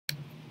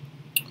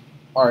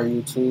Alright,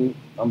 YouTube,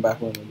 I'm back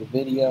with another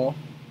video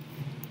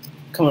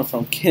coming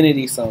from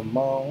Kennedy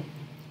Cymone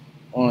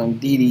on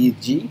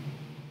DDG.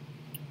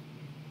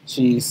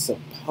 She's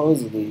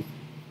supposedly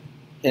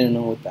hitting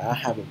him with the "I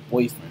have a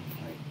boyfriend"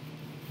 prank.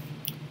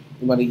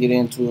 We about to get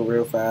into it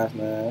real fast,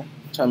 man.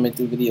 Try to make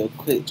the video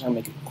quick. Try to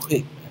make it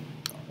quick,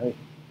 man.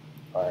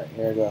 Alright,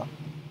 here we go.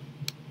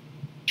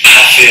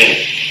 I feel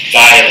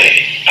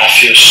violated. I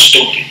feel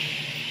stupid.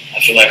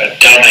 I feel like a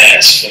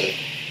dumbass for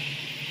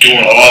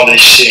doing all this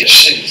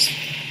shit.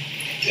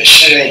 This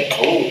shit ain't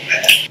cool,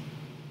 man.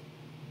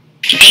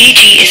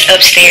 DDG is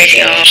upstairs,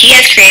 y'all. He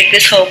has created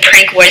this whole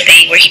prank war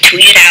thing where he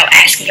tweeted out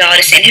asking y'all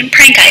to send him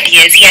prank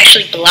ideas. He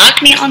actually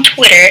blocked me on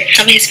Twitter.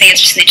 Some of his fans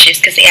are snitches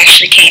because they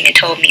actually came and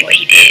told me what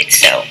he did.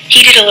 So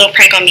he did a little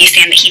prank on me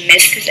saying that he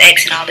missed his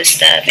ex and all this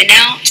stuff. And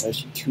now... Oh,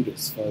 she cute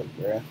as fuck,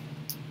 bruh.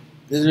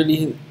 This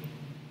really...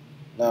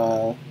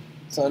 Nah.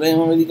 So they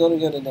don't really go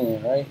together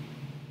then, right?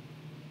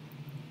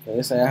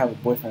 They say I have a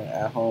boyfriend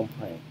at home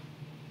prank.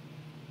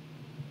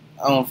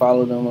 I don't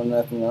follow them or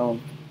nothing. I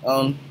don't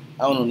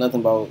know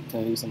nothing about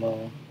Kennedy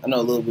Cymone. I know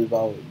a little bit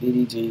about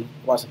DDG.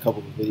 Watched a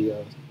couple of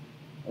videos.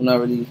 I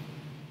don't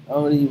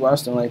really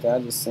watch them like that. I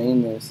just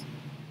seen this.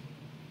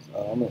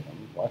 So I'm gonna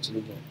watch it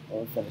again. I'm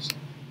gonna finish it.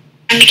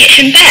 I'm to get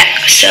him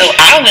back. So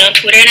I went on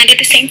Twitter and I did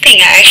the same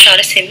thing. I asked y'all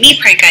to send me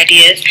prank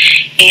ideas,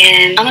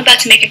 and I'm about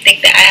to make him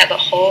think that I have a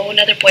whole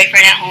nother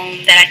boyfriend at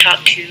home that I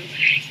talk to,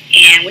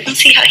 and we're gonna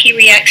see how he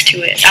reacts to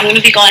it. I'm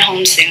gonna be going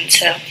home soon,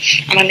 so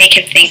I'm gonna make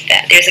him think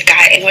that there's a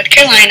guy in North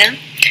Carolina,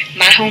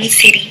 my home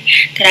city,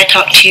 that I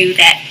talk to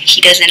that he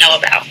doesn't know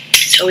about.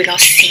 So we're gonna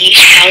see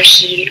how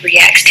he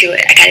reacts to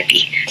it. I gotta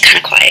be kind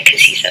of quiet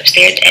because he's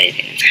upstairs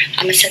editing.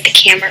 I'm gonna set the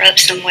camera up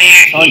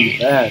somewhere. Oh, you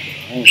bad,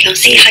 we're gonna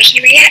see how he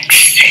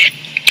reacts.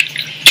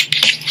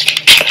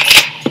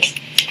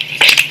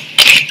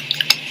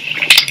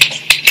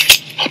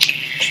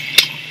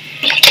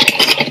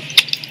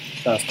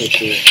 Sounds good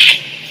to it.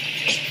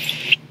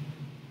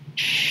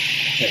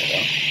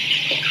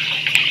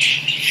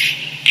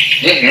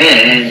 There we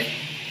go.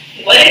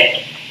 What?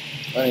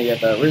 Oh, you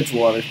got that rich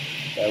water.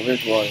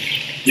 This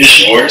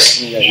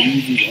yours? You got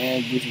Yeezy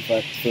and Gucci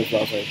flip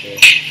flops right there.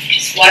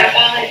 Just water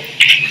bottle?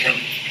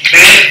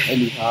 They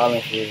be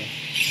hollering for you.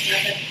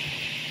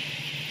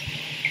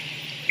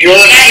 You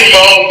want to sleep in my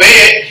own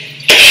bed?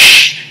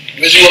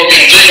 What you want me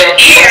to drink off?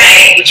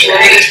 What you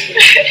want me to do?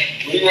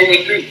 What you want me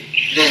to do?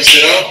 You want me to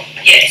sit down?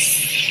 Yes.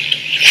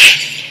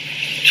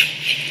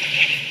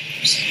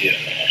 Yeah,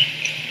 man.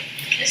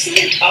 Let's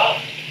even talk.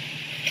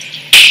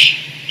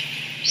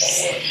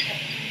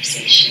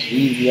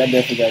 Easy, I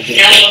definitely gotta get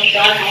now we'll be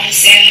going home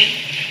soon.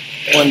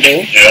 One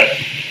day. Yeah.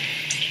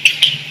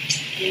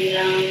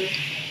 And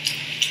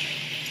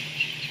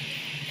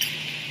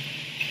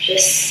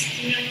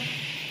just, you know,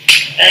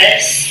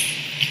 us.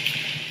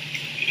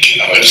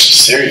 No, this is a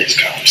serious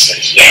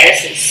conversation. Yeah,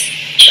 this is.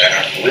 Trying to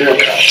have a real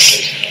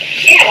conversation.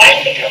 Yeah, why do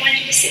you think I wanted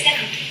you to sit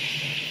down?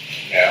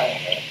 Yeah, I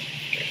don't know.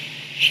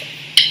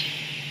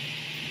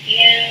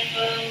 Yeah,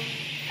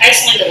 I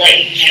just wanted to let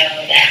you know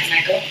that when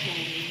I go home,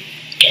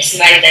 there's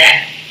somebody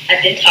that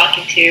I've been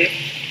talking to,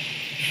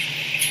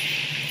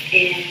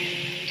 and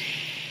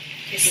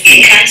this is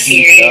getting kind of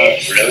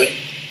serious. Really?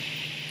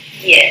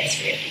 Yes,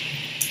 really.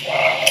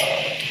 Wow.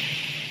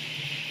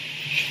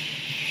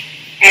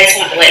 I just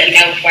wanted to let you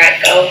know before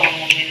I go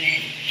home, and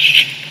then,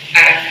 I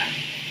don't know.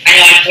 I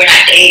know we're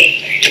not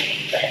dating or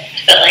anything, but I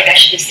felt like I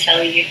should just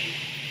tell you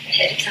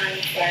ahead of time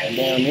before I leave.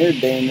 Down there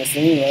dating this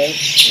thing, right?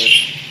 What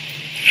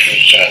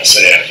you trying to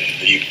say after you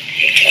leave?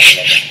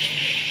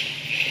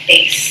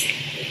 Basically.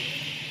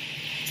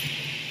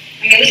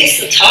 I mean, we can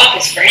still talk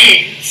as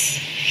friends,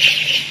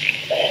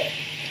 but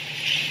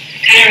I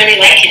kind of really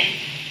like him.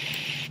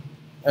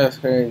 That's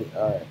crazy.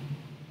 Alright.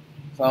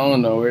 So I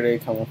don't know where they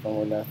coming from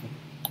or nothing.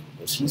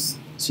 But she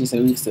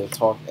said we still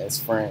talk as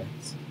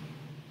friends.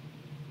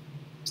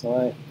 So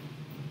like,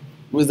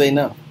 what does they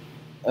know?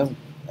 That's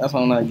what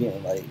I'm not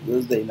getting. Like, what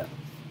does they know?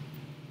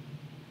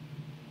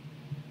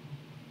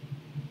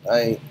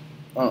 Like,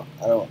 I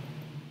don't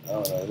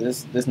know.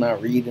 This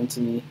not reading to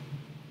me.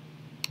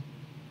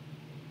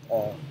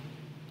 Yeah.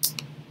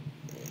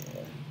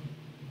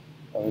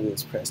 Let me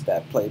just press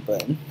that play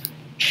button.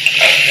 Yeah,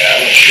 I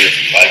don't care if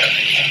you like them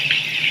or not.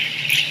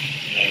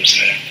 You know what I'm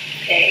saying?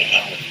 Okay. I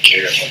don't really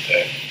care about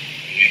that.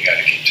 You ain't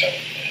gotta keep telling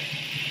me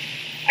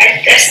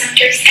that. That's not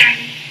first time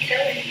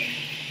telling you.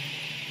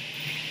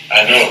 I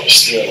know, but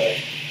still, like,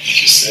 you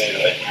just said,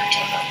 like, I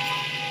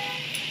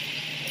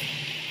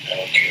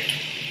don't care.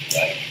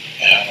 Like,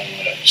 and I don't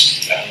want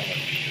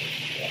to be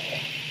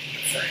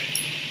your friend.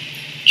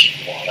 Keep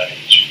going like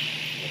with you.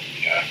 To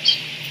be honest.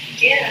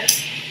 Yeah.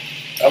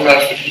 I'm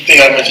not. You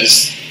think I'm gonna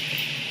just?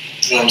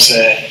 You know what I'm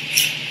saying?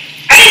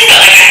 I just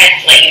felt like I had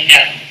to let you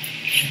know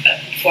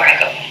before I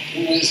go home.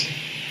 Who is it?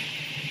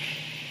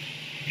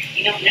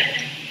 You don't know.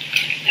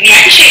 I mean, I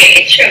can show you a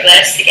picture of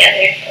us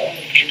together.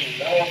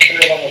 I don't care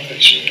about no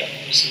picture. I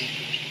don't see.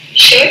 You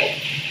sure?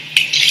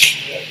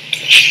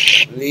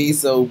 Yeah. He's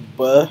so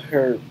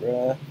butthurt,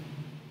 bruh.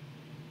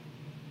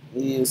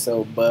 He is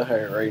so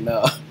butthurt right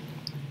now.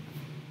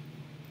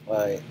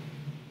 Like,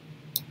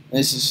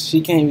 and she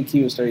can't even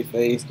keep a straight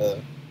face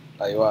though.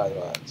 Like, watch.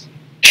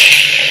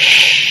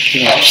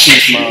 She don't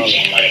keep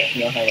smiling. Like, she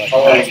don't have like. How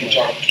long have you been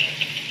talking?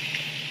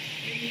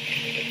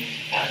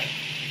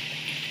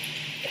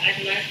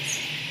 5 months.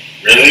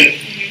 Really?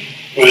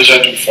 Mm-hmm. What did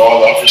y'all do?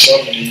 Fall off or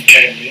something? And you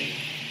came to me?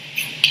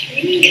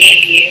 What do you mean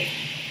came to you?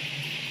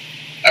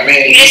 I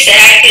mean, You just said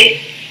I could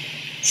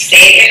stay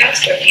at your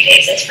house for a few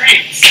days as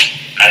friends.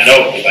 I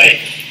know, but like,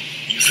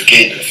 you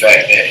forget the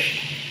fact that,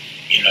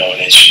 you know,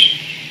 that you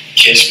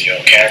kissed me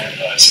on camera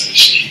and all that sort of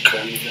shit. You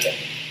cool with that?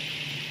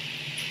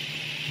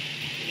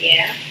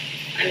 Yeah.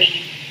 I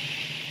mean,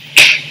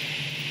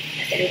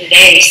 at the end of the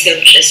day, we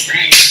still just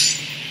friends.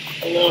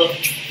 A little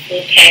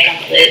peck on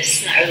the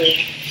lips, not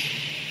really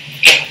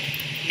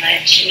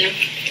much, you know?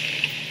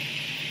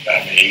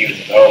 I mean, even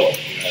though,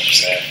 you know what I'm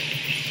saying,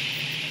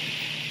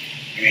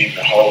 you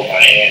even hold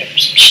my hand or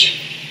some shit,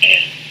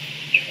 and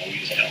you know, we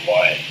was in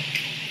Hawaii.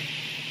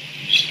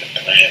 You just been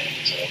playing with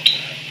this whole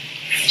time.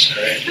 That's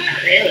crazy.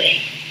 Not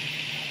really.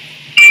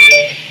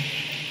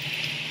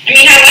 I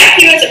mean, I like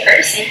you as a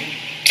person.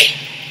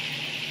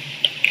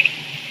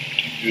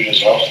 You do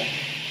this often?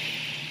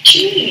 What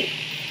you mean?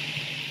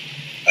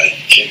 Like,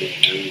 you kick it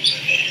with dudes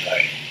and then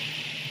like...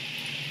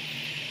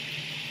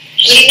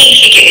 What do you mean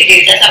kick it with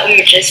dudes? I thought we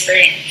were just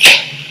friends.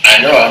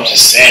 I know, I'm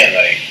just saying,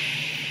 like,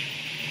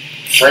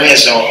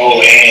 friends don't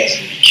hold hands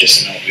and be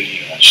kissing on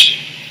video and shit.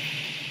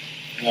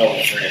 You know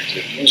what friends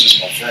do. You was just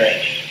my friend,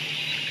 and, you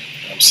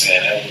know what I'm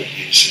saying, that would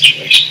be the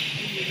situation.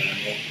 You know what I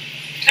mean?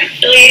 I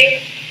feel you.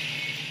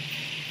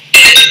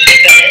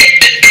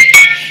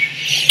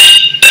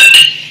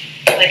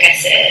 But, like I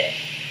said,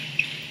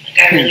 like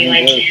I really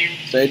like him.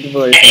 Straight the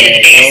voice. At the end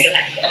of the day, I still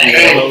have to go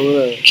back home.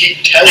 You keep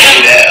telling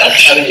me that. I'm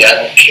telling you, I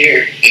don't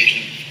care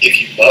if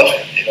you love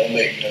him. It don't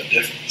make no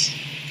difference.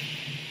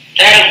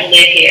 I don't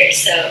live here,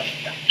 so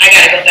I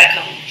gotta go back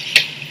home.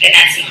 And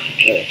that's not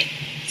good.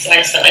 So I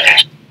just felt like I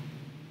should.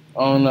 I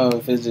don't know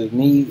if it's just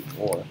me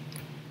or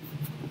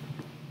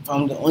if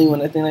I'm the only one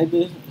that think like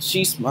this.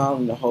 She's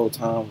smiling the whole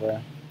time,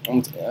 bruh.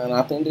 And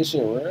I think this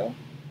shit real,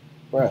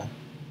 bruh.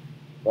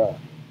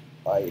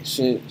 Like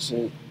shit.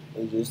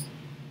 It just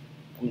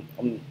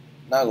I'm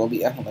not gonna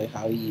be acting like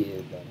how he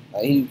is though.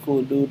 Like he a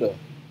cool dude though.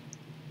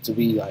 To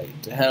be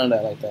like to handle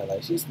that like that.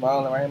 Like she's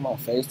smiling right in my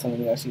face, telling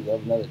me that she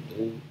loves another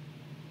dude.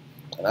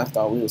 And I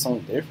thought we were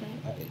something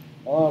different. Like,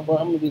 oh, bro,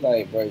 I'm gonna be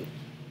like, bro,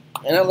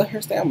 and I let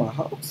her stay at my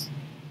house.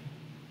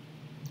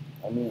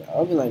 I mean,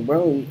 I'll be like,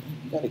 bro, you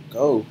gotta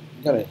go.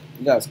 You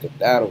gotta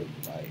skedaddle.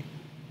 Like,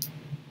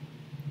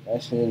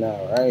 that shit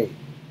not right.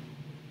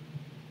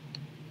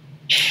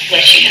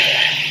 Let you know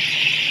that.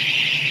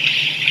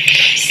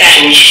 So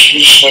what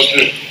you supposed to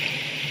do?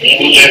 What do you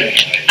mean?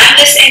 I'm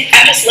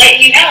just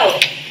letting you know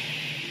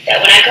that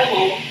when I go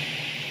home,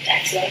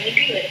 that's what I'm gonna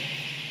do it.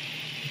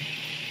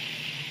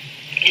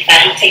 If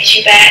I don't take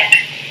you back,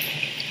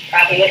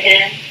 probably with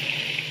him.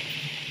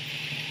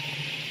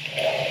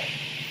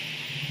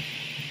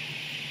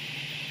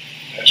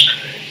 That's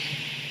crazy.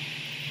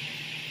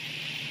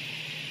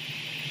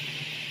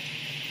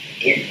 The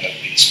nigga must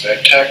be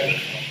spectacular.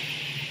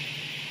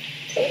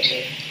 Told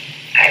you,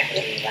 I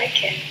really like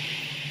him.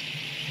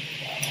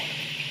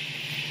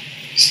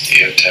 You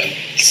still telling me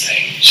the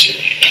same shit.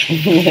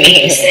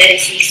 You said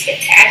he's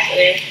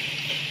spectacular.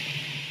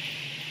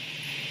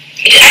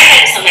 I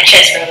had this on my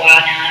chest for a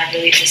while now. I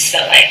really just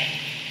felt like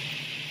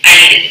I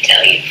needed to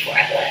tell you before I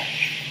left.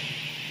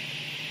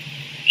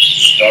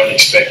 Just don't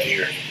expect to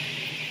hear it.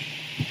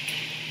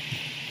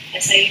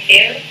 That's how you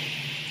feel?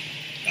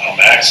 No, I'm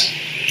asking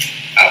you.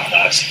 I'm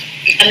not.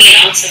 I mean,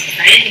 on some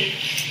friend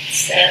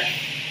stuff.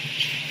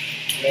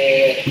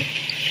 Man,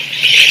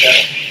 that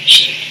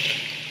shit.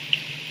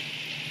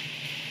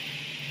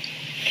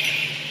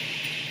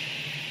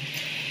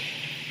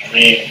 I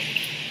mean,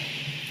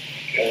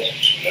 I guess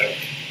it's whatever.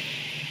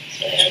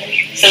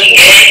 So we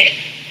good?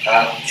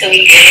 Huh? So we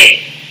good?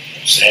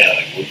 I'm saying,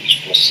 like, what are you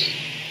supposed to?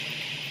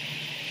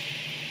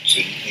 So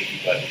you think you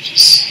about to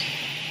just?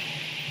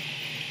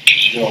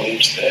 Cause you don't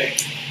leave today.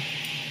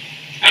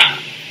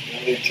 You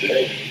don't leave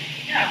today, do you?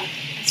 No, I'm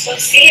supposed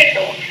to stay here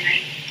for one more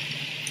night.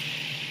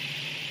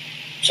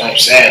 So I'm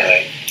saying,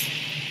 like,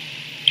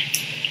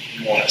 you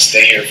want to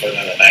stay here for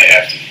another night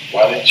after.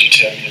 Why didn't you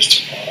tell me this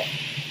tomorrow?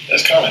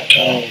 That's kind of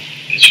dumb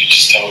that you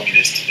just told me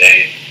this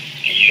today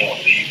and you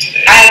don't leave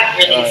today. I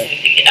really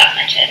need to get it off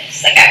my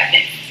chest. Like, I've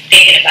been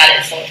thinking about it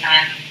this whole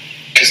time.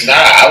 Because now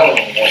I don't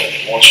even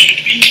want you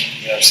to be,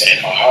 you know what I'm saying,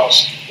 in my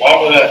house. Why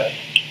would I,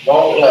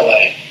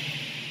 like,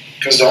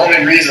 because the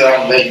only reason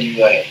I'm letting you,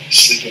 like,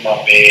 sleep in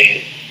my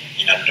bed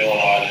and I'm doing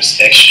all this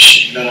extra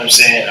shit, you know what I'm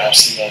saying, I'm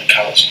sleeping on the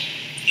couch,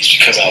 is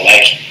because I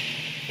like you.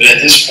 But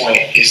at this point,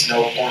 it's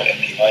no point in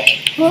me liking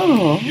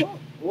you. Oh,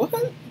 what?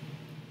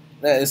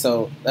 That is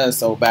so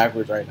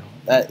backwards right now.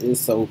 That is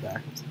so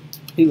backwards.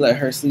 He let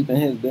her sleep in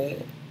his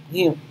bed.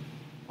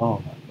 Oh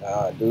my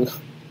god, dude.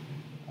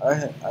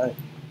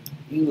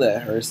 You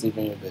let her sleep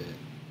in your bed,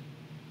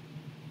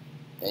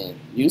 and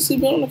you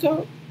sleeping on the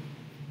couch.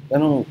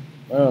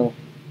 Bro.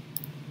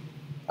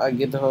 I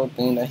get the whole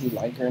thing that he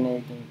like her and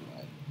everything.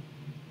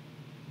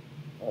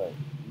 Like,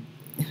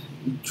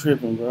 you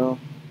tripping, bro.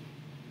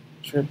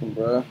 Tripping,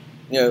 bro.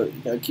 Yeah,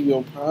 you gotta keep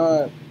your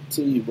pride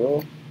to you,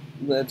 bro.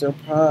 You let your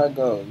pride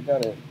go.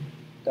 You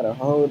gotta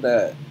hold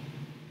that.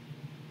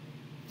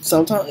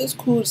 Sometimes it's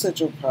cool to set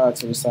your pride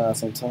to the side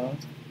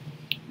sometimes.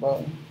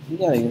 But you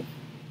can't.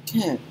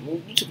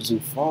 You took it too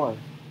far.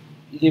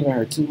 You giving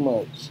her too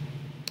much.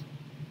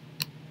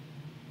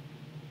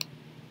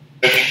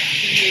 I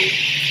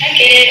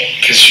get it.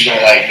 Because you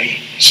don't like me.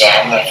 So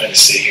I'm not finna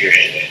sit here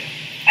and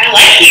I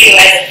like you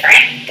as a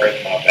friend.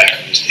 break my back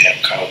on this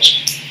damn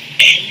couch.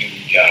 And you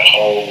got a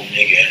whole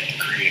nigga at the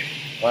crib.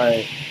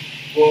 Right.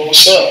 Well,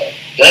 what's up?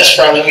 That's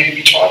probably who you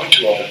be talking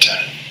to all the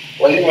time.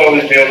 Well, you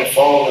always be on the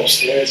phone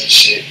upstairs and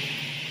shit.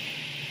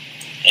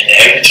 And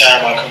every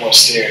time I come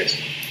upstairs,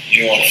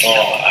 you on the phone,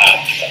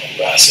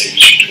 I say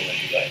what you doing.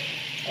 You like,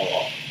 hold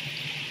on.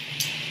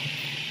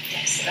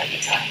 That's what I be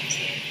talking to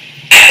you.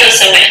 I feel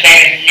so much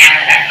better now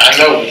that I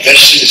know, but that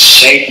shit is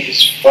shady as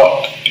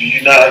fuck. Do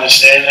you not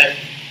understand that?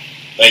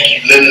 Like,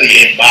 you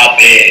literally in my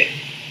bed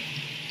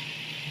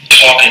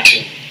talking to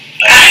me.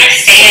 Like, I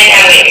understand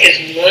how it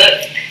could look.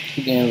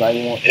 Again, like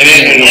you want. It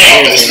ain't even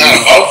about that. It's not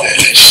about that.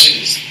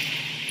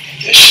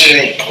 That shit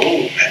ain't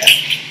cool, man.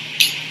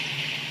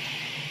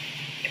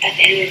 At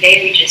the end of the day,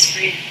 we just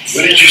friends.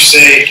 What did you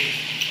say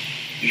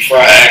before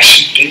I asked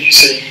you? Didn't you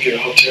say you can get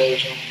a hotel or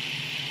something?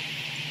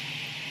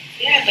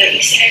 Yeah, but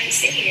you said I could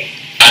stay here.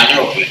 I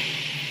know, but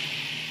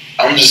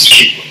I'm just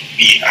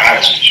being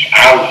honest with you.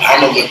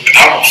 I'm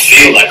gonna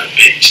feel like a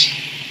bitch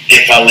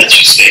if I let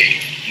you stay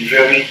here. You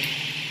feel me?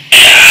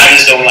 And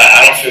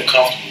I don't feel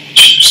comfortable with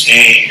you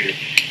staying here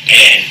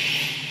and,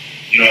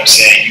 you know what I'm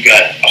saying, you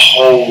got a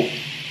whole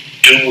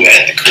dude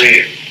at the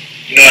crib.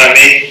 You know what I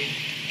mean?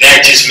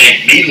 That just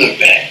make me look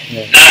bad.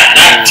 Yeah.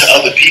 Not to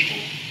other people.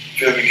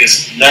 Feel me?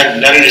 Because none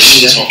of this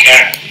shit is on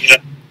camera. You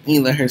know?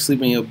 You let her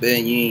sleep in your bed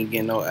and you ain't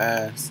getting no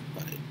ass.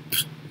 Like,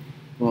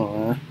 come on,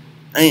 man.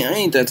 I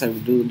ain't that type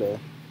of dude though.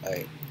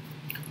 Like,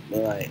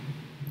 but like,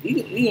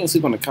 you gonna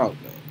sleep on the couch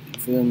though. You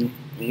feel me?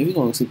 I mean, if you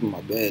gonna sleep in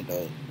my bed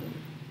though,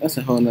 that's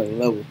a whole nother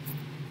level.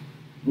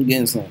 I'm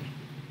getting something.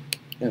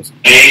 But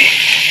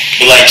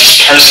like,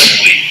 just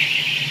personally,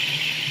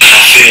 I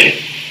feel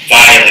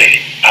violated.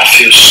 I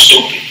feel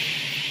stupid.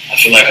 I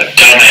feel like a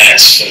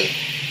dumbass for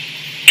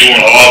doing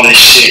all this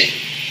shit,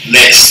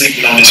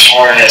 sleeping on this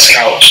hard ass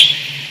couch,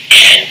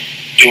 and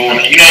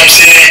doing, you know what I'm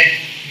saying?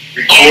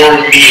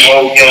 Recording me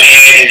holding your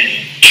hand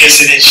and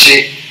kissing and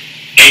shit,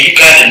 and you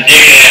got a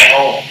nigga at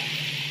home.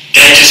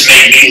 That just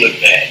made me look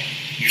bad.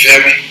 You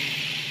feel me?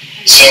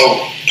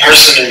 So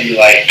personally,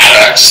 like,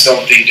 I just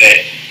don't think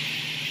that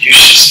you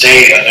should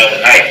stay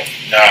another night.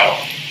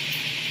 Now,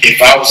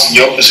 if I was in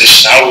your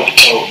position, I would have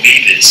told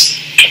me this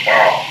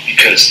tomorrow,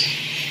 because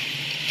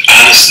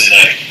honestly,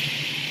 like,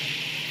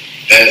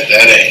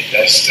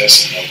 that's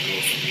a no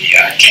go for me.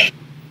 I can't.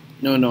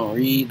 No, don't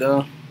read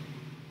though.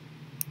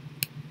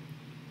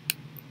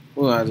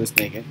 Well, I was just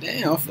thinking,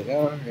 damn, I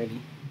forgot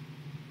already.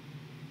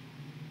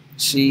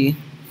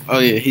 Oh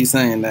yeah, he's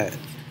saying that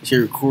she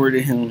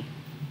recorded him.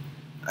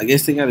 I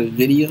guess they got a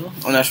video.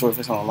 I'm not sure if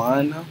it's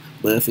online now,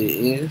 but if it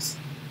is,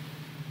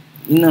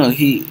 you know,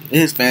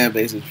 his fan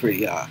base is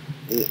pretty high.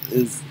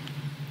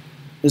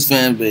 His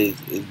fan base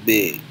is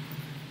big.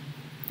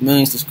 1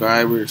 million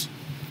subscribers,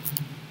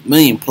 1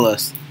 million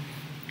plus.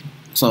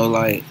 So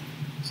like,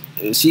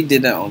 if she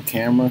did that on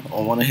camera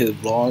on one of his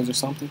vlogs or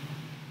something,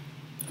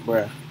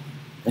 bruh,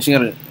 and she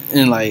gotta,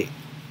 and like,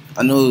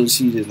 I know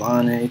she just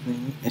lying and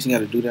everything, and she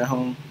gotta do that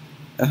home.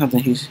 That's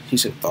something he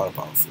should have thought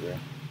about for real.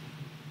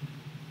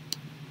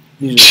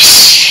 No,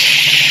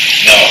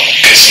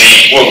 because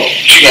whoa,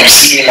 you gonna be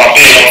sitting in my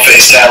bed on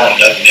FaceTime with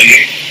another nigga?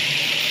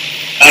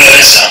 How does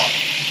that sound?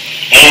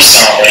 That don't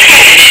sound right.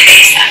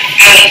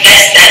 I mean,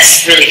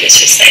 that's really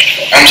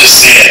disrespectful. I'm just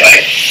saying,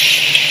 like,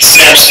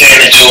 say I'm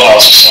staying at your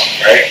house or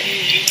something, right?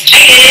 I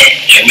get it.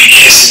 And we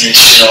kissing and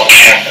shit on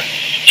camera,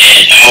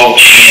 and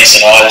holding hands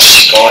and all this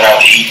shit, going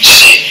out to eat and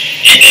shit,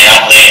 and then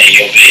I'm laying in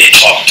your bed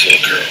talking to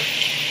a girl.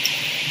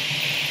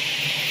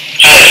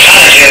 How the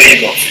hell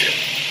you gonna feel?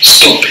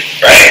 Stupid,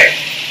 right?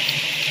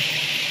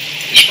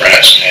 These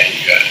raps, man,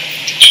 you gotta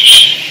get your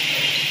shit.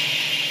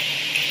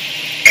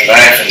 Cause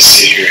I ain't finna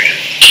sit here and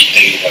keep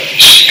thinking about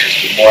this shit, cause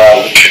the more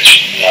I look at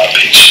you, the more I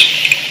picture,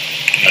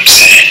 you know what I'm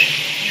saying?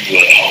 You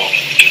with a whole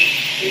nother dude.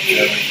 You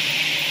feel me?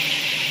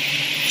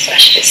 So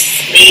I should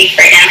just leave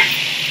right now?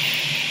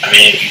 I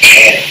mean, if you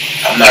can.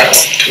 I'm not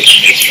gonna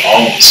make you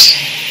homeless.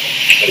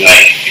 But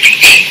like, if you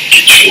can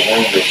get you a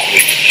room real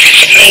quick.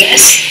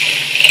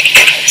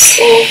 That's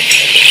cool.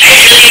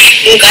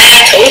 I'm glad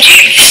I told you.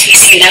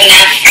 You know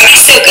now. I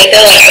feel good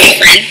though, like we're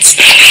friends.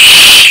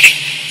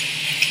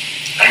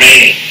 I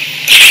mean,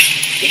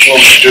 what you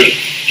want me to do?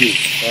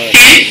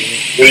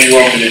 What do you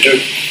want me to do?